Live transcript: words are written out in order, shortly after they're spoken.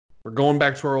We're going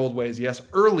back to our old ways. Yes,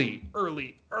 early,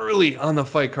 early on the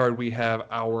fight card, we have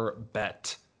our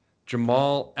bet.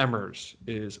 Jamall Emmers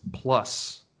is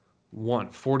plus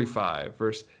 145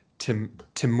 versus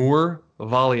Timur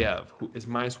Valiev, who is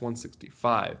minus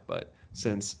 165. But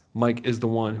since Mike is the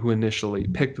one who initially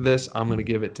picked this, I'm going to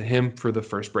give it to him for the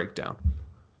first breakdown.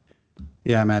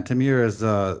 Yeah, man, Timur is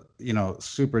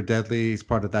super deadly. He's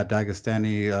part of that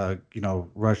Dagestani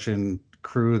Russian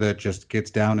crew that just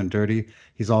gets down and dirty.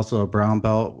 He's also a brown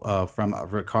belt from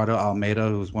Ricardo Almeida,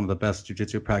 who's one of the best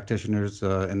jiu-jitsu practitioners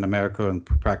in America and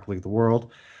practically the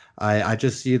world. I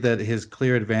just see that his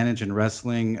clear advantage in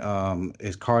wrestling,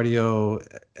 his cardio,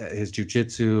 his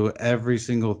jiu-jitsu, every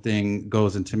single thing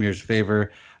goes in Timur's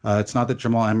favor. It's not that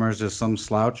Jamal Emmers is some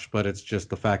slouch, but it's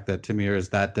just the fact that Timur is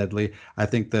that deadly. I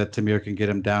think that Timur can get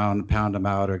him down, pound him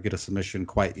out, or get a submission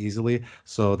quite easily.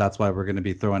 So that's why we're going to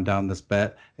be throwing down this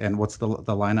bet. And what's the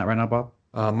line at right now, Bob?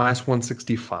 Minus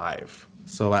 165.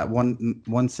 So at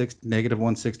negative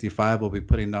 165, we'll be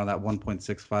putting down that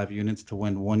 1.65 units to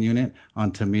win 1 unit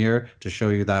on Timur to show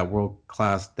you that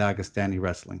world-class Dagestani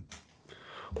wrestling.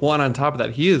 Well, and on top of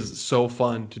that, he is so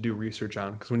fun to do research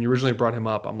on because when you originally brought him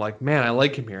up, I'm like, man, I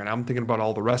like him here, and I'm thinking about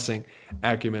all the wrestling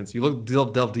acumens. You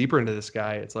delve deeper into this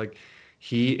guy, it's like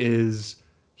he has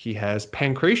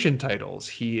pancration titles.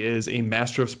 He is a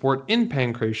master of sport in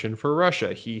pancration for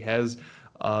Russia. He has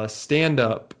stand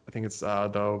up. I think it's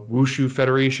the Wushu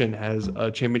Federation has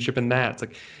a championship in that. It's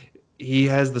like he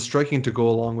has the striking to go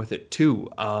along with it too.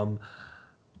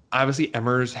 Obviously,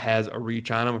 Emmers has a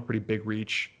reach on him, a pretty big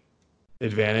reach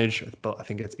advantage, but I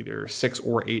think it's either 6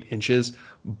 or 8 inches.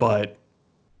 But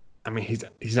I mean, he's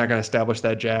not going to establish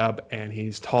that jab, and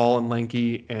he's tall and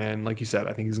lanky, and like you said,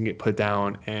 I think he's going to get put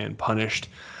down and punished.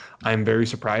 I'm very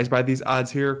surprised by these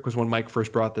odds here because when Mike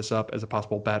first brought this up as a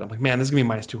possible bet, I'm like, man, this is going to be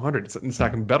minus 200. It's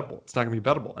not going to be bettable. It's not going to be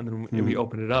bettable. And then when we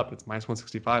open it up, it's minus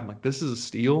 165. I'm like, this is a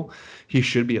steal. He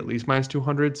should be at least minus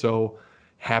 200. So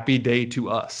happy day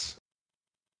to us.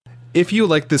 If you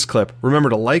like this clip, remember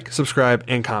to like, subscribe,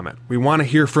 and comment. We want to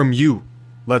hear from you.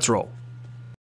 Let's roll.